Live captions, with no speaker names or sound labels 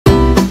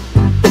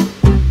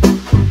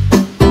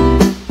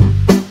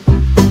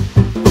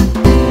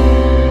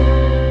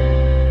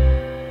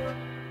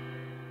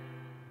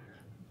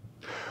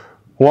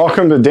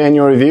Welcome to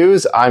Daniel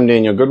Reviews. I'm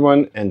Daniel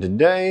Goodwin, and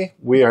today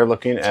we are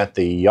looking at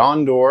the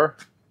Yonnder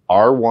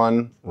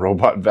R1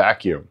 robot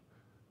vacuum.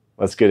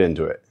 Let's get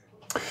into it.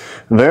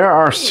 There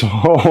are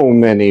so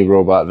many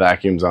robot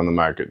vacuums on the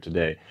market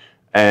today,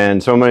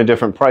 and so many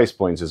different price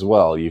points as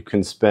well. You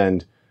can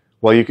spend,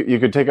 well, you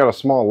could take out a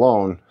small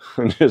loan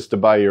just to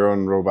buy your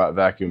own robot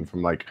vacuum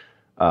from like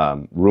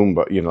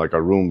Roomba, like a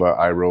Roomba,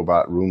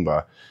 iRobot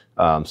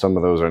Roomba. Some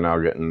of those are now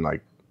getting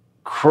like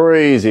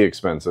crazy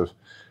expensive.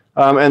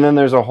 And then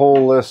there's a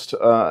whole list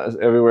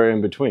everywhere in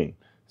between.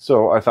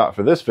 So I thought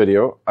for this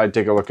video, I'd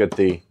take a look at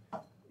the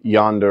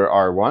Yonnder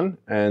R1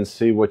 and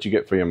see what you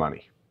get for your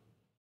money.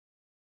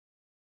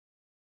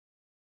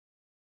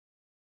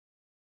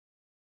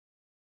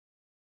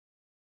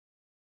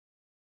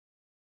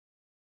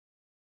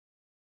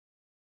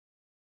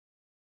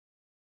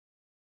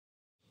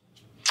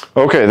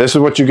 Okay, this is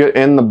what you get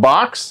in the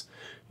box.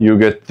 You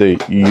get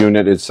the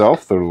unit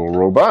itself, the little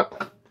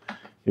robot.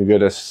 You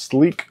get a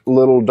sleek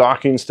little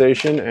docking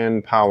station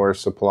and power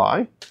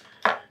supply.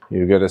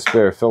 You get a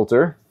spare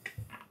filter.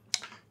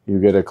 You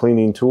get a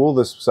cleaning tool.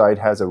 This side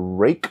has a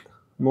rake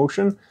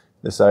motion.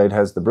 This side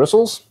has the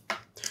bristles.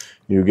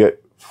 You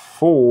get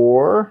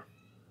 4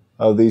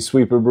 of these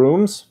sweeper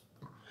brooms.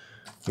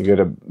 You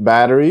get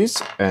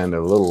batteries and a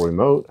little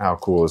remote. How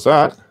cool is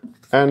that?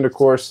 And of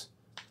course,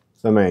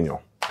 the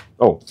manual.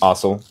 Oh,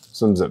 also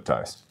some zip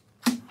ties.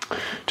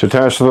 To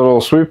attach the little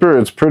sweeper,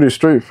 it's pretty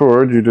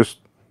straightforward. You just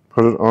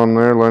put it on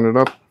there, line it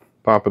up,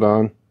 pop it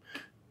on.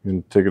 You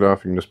can take it off,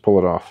 you can just pull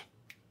it off.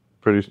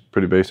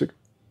 Pretty basic.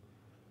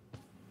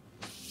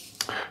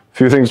 A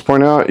few things to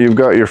point out. You've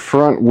got your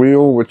front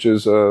wheel, which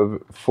is a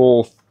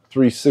full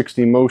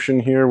 360 motion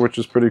here, which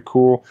is pretty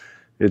cool.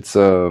 It's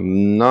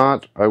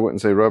not, I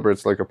wouldn't say rubber,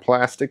 it's like a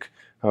plastic.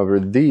 However,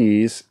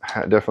 these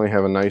definitely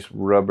have a nice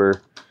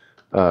rubber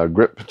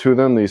grip to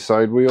them, these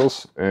side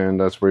wheels, and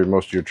that's where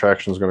most of your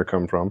traction is going to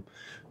come from.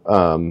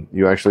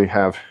 You actually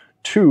have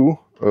 2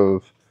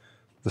 of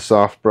the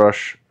soft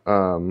brush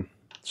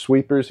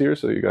sweepers here,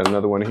 so you got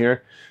another one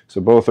here.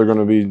 So both are going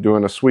to be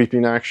doing a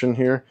sweeping action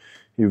here.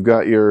 You've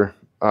got your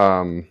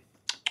what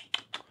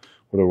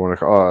do I want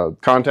to call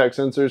contact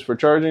sensors for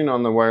charging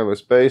on the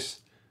wireless base.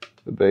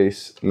 The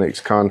base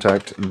makes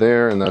contact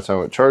there, and that's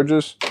how it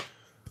charges.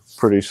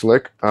 Pretty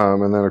slick.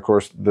 And then of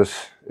course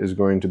this is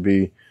going to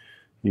be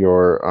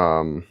your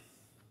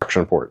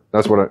suction port.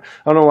 That's what I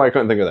don't know why I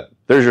couldn't think of that.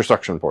 There's your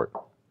suction port.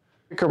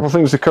 A couple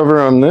things to cover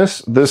on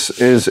this. This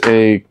is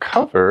a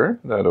cover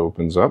that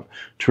opens up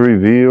to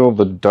reveal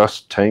the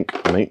dust tank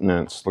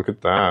maintenance. Look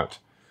at that.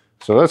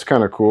 So that's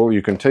kind of cool.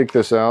 You can take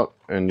this out,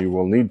 and you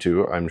will need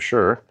to, I'm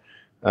sure,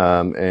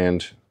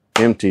 and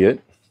empty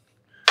it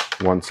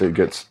once it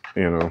gets,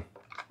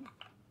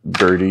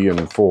 dirty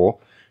and full.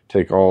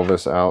 Take all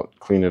this out,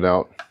 clean it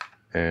out,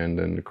 and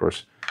then of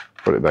course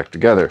put it back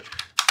together.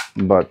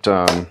 But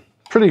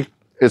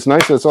it's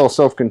nice that it's all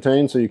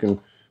self-contained, so you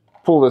can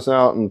pull this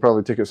out and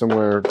probably take it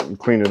somewhere and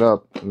clean it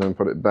up and then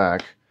put it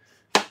back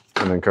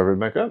and then cover it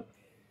back up.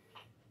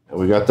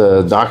 We got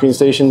the docking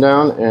station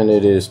down and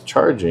it is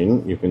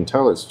charging. You can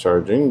tell it's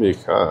charging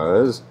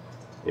because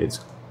it's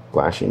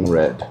flashing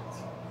red.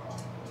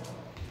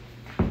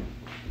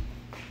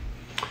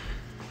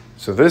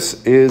 So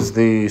this is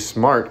the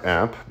Smart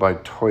app by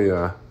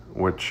Toya,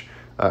 which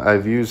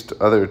I've used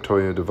other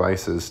Toya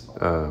devices,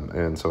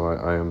 and so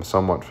I am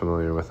somewhat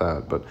familiar with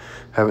that, but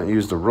haven't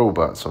used a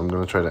robot, so I'm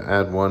going to try to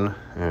add one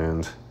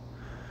and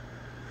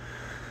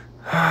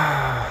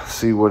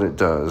see what it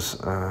does.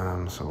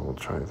 So we'll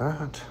try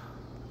that.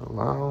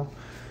 Allow,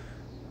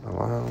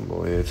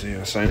 boy,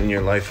 it's signing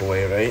your life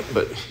away, right?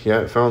 But yeah,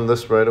 I found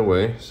this right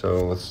away,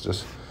 so let's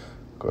just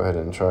go ahead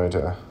and try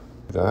to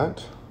do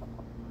that.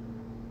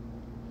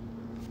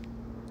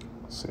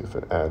 Let's see if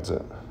it adds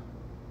it.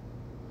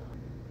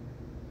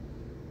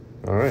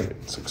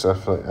 Alright,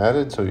 successfully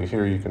added, so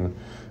here you can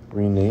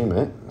rename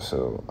it.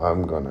 So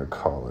I'm gonna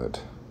call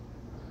it,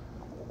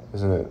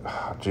 isn't it,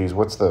 geez,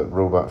 what's the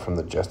robot from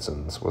the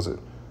Jetsons? Was it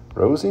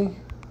Rosie?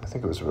 I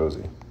think it was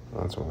Rosie.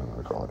 That's what I'm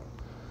gonna call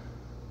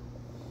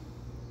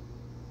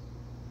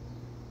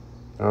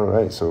it.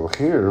 Alright, so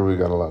here we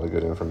got a lot of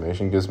good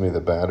information. Gives me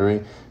the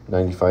battery,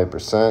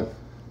 95%.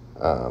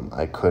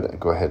 I could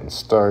go ahead and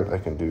start. I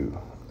can do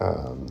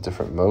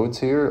different modes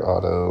here.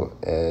 Auto,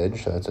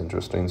 edge, that's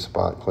interesting.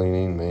 Spot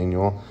cleaning,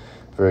 manual,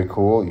 very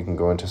cool. You can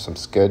go into some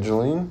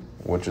scheduling,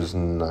 which is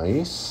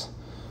nice.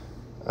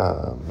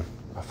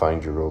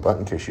 Find your robot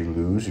in case you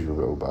lose your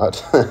robot.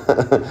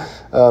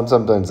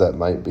 Sometimes that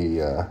might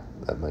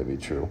be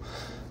true.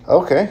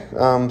 Okay,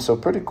 so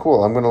pretty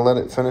cool. I'm going to let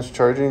it finish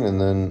charging,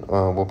 and then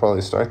we'll probably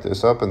start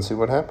this up and see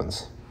what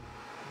happens.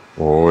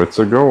 Oh, it's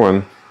a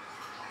going.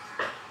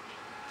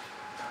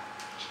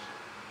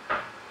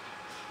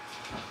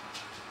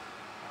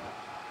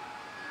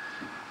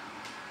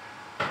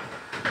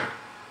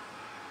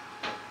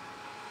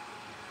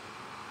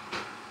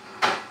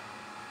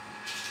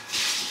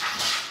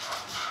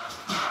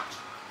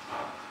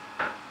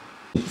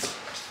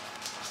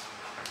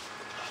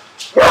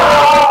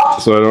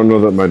 So I don't know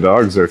that my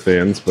dogs are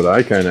fans, but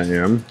I kind of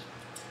am.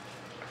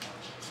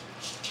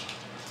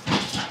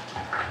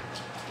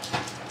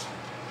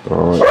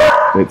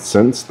 Oh, it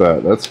sensed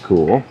that. That's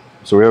cool.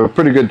 So we have a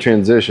pretty good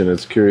transition.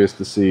 It's curious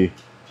to see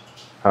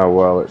how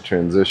well it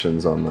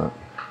transitions on that.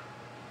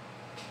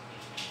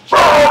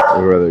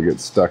 Or whether it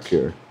gets stuck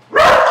here.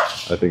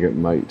 I think it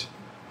might.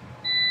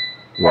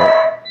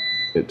 Yeah,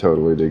 it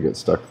totally did get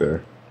stuck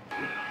there.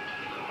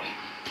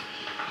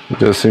 It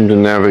does seem to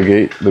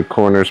navigate the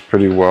corners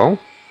pretty well.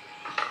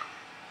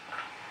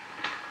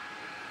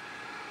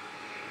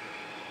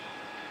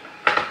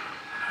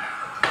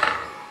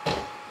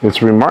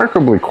 It's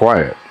remarkably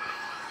quiet.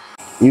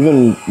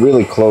 Even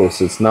really close,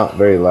 it's not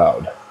very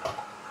loud.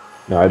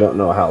 Now, I don't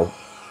know how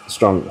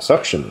strong the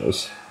suction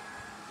is.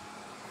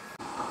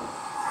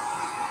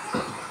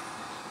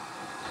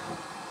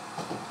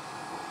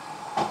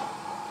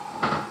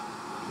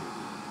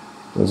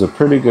 Does a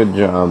pretty good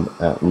job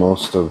at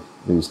most of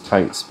these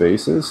tight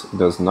spaces. It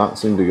does not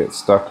seem to get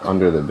stuck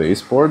under the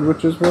baseboard,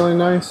 which is really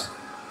nice.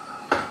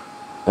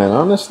 And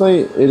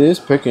honestly, it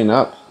is picking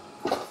up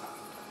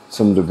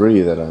some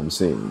debris that I'm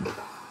seeing.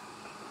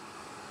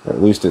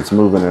 At least it's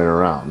moving it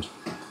around.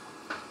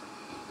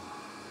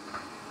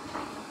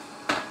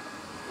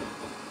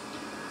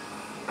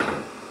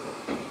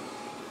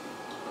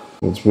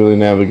 It's really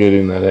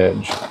navigating that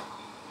edge.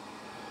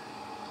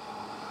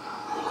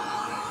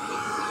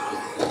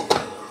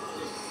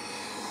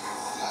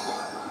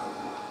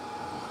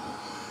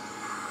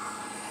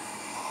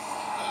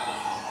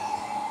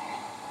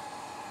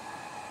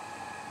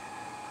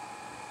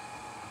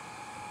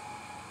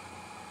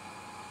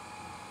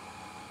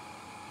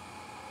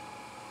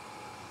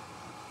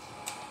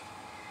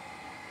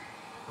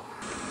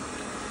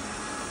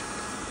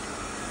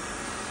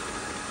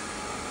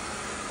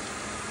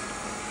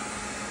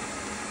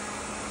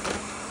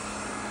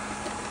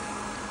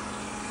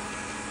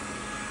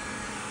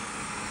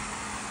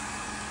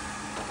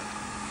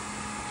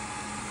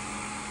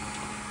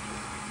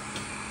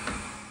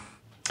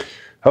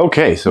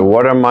 Okay, so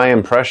what are my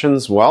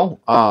impressions?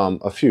 Well,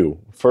 a few.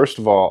 First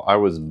of all, I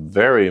was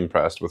very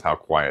impressed with how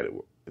quiet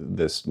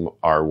this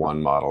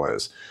R1 model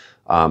is.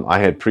 I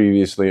had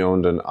previously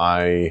owned an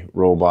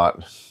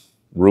iRobot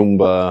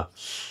Roomba.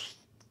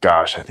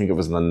 Gosh, I think it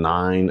was the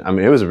 9. I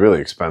mean, it was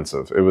really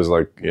expensive. It was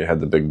like, it had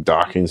the big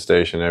docking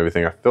station and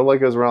everything. I feel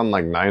like it was around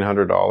like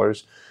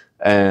 $900.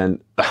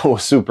 And that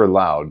was super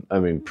loud. I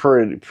mean,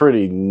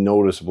 pretty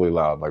noticeably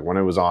loud. Like when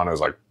it was on, it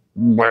was like,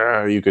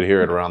 you could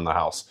hear it around the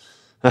house.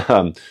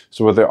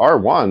 So with the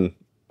R1,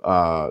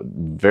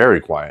 very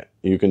quiet.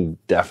 You can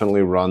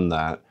definitely run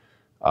that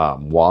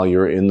while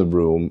you're in the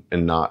room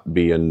and not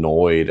be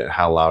annoyed at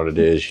how loud it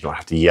is. You don't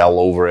have to yell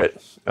over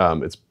it.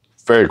 It's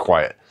very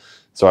quiet.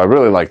 So I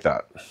really like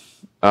that.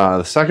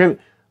 The second,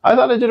 I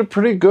thought I did a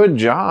pretty good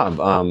job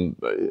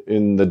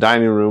in the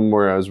dining room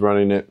where I was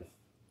running it.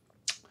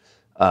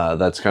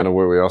 That's kind of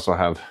where we also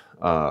have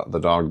the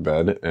dog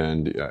bed,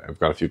 and I've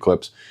got a few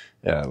clips.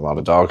 Yeah, a lot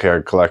of dog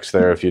hair collects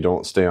there if you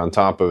don't stay on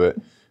top of it.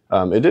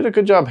 It did a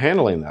good job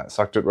handling that.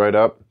 Sucked it right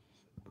up.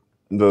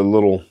 The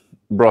little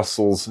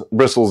bristles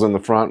in the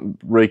front,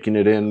 raking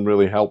it in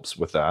really helps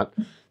with that.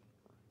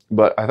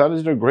 But I thought it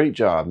did a great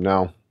job.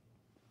 Now,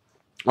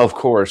 of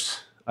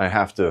course, I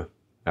have to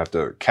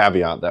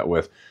caveat that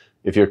with,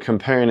 if you're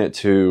comparing it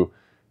to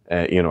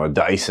a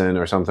Dyson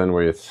or something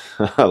where you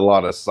a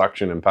lot of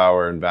suction and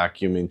power and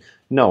vacuuming,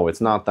 no,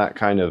 it's not that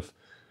kind of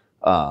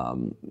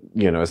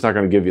it's not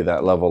going to give you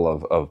that level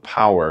of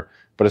power,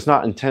 but it's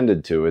not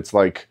intended to. It's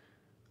like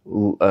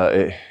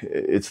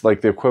it's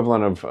like the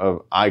equivalent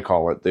of, I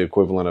call it the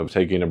equivalent of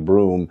taking a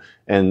broom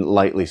and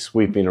lightly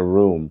sweeping a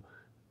room,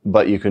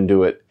 but you can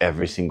do it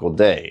every single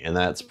day, and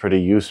that's pretty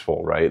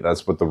useful, right?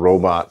 That's what the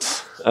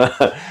robots,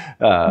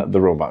 the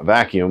robot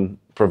vacuum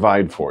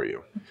provide for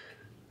you.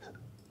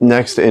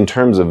 Next, in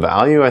terms of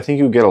value, I think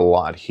you get a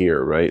lot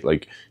here, right?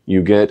 Like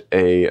you get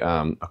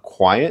a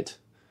quiet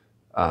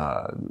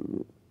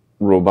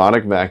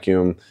robotic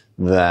vacuum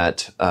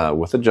that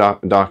with a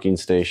docking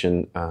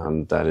station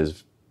that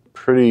is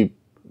pretty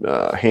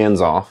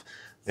hands-off,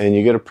 and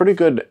you get a pretty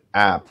good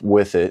app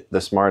with it, the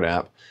smart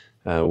app,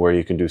 where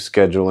you can do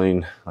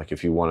scheduling, like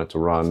if you want it to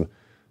run,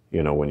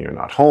 when you're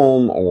not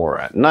home or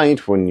at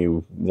night when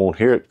you won't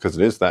hear it because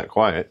it is that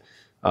quiet.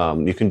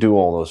 You can do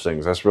all those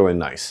things. That's really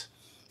nice.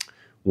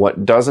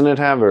 What doesn't it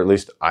have, or at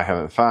least I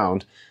haven't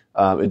found,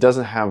 it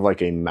doesn't have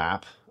like a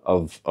map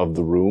of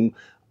the room.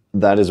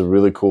 That is a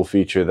really cool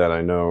feature that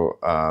I know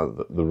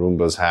the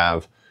Roombas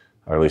have,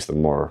 or at least the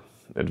more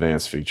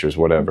advanced features,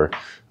 whatever,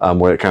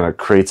 where it kind of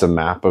creates a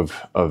map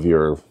of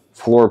your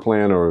floor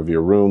plan or of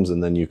your rooms,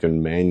 and then you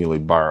can manually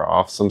bar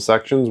off some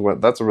sections.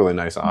 That's a really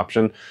nice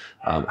option.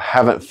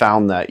 Haven't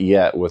found that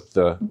yet with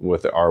the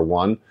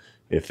R1.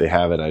 If they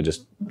have it, I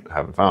just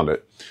haven't found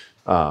it.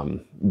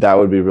 That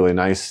would be really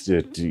nice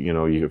if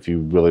you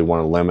really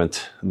want to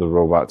limit the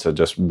robot to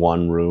just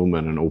one room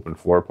and an open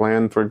floor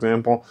plan, for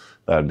example.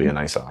 That'd be a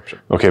nice option.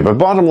 Okay, but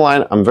bottom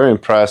line, I'm very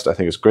impressed. I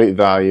think it's great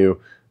value.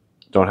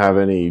 Don't have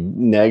any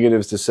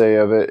negatives to say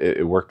of it.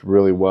 It worked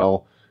really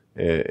well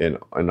in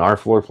our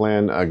floor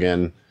plan.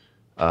 Again,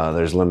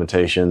 there's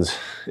limitations.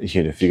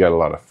 If you got a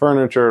lot of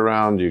furniture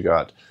around, you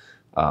got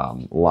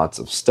lots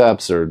of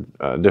steps or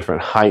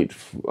different height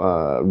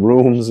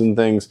rooms and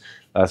things,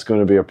 that's going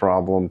to be a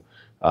problem.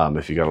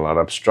 If you got a lot of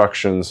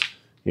obstructions,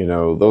 you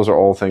know, those are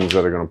all things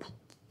that are going to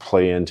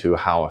play into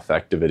how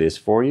effective it is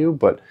for you.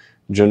 But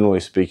generally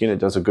speaking, it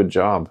does a good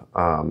job,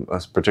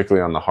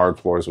 particularly on the hard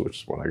floors,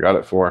 which is what I got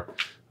it for,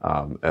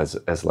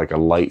 as like a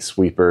light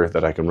sweeper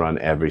that I can run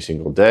every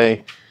single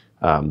day.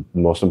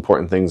 Most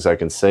important things I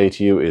can say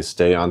to you is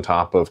stay on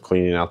top of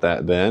cleaning out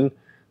that bin.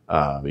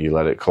 You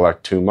let it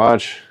collect too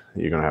much,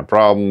 you're going to have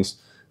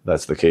problems.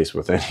 That's the case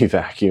with any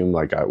vacuum.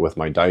 Like with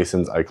my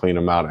Dysons, I clean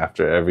them out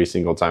after every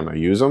single time I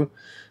use them,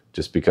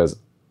 just because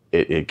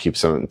it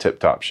keeps them in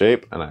tip-top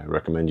shape, and I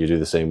recommend you do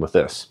the same with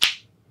this.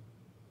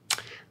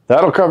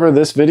 That'll cover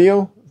this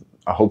video.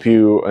 I hope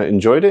you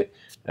enjoyed it.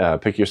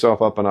 Pick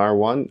yourself up an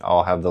R1.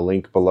 I'll have the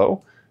link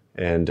below.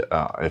 And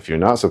if you're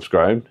not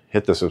subscribed,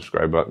 hit the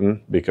subscribe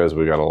button, because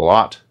we got a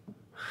lot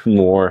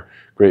more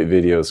great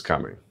videos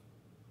coming.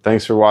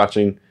 Thanks for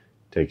watching.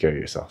 Take care of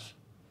yourself.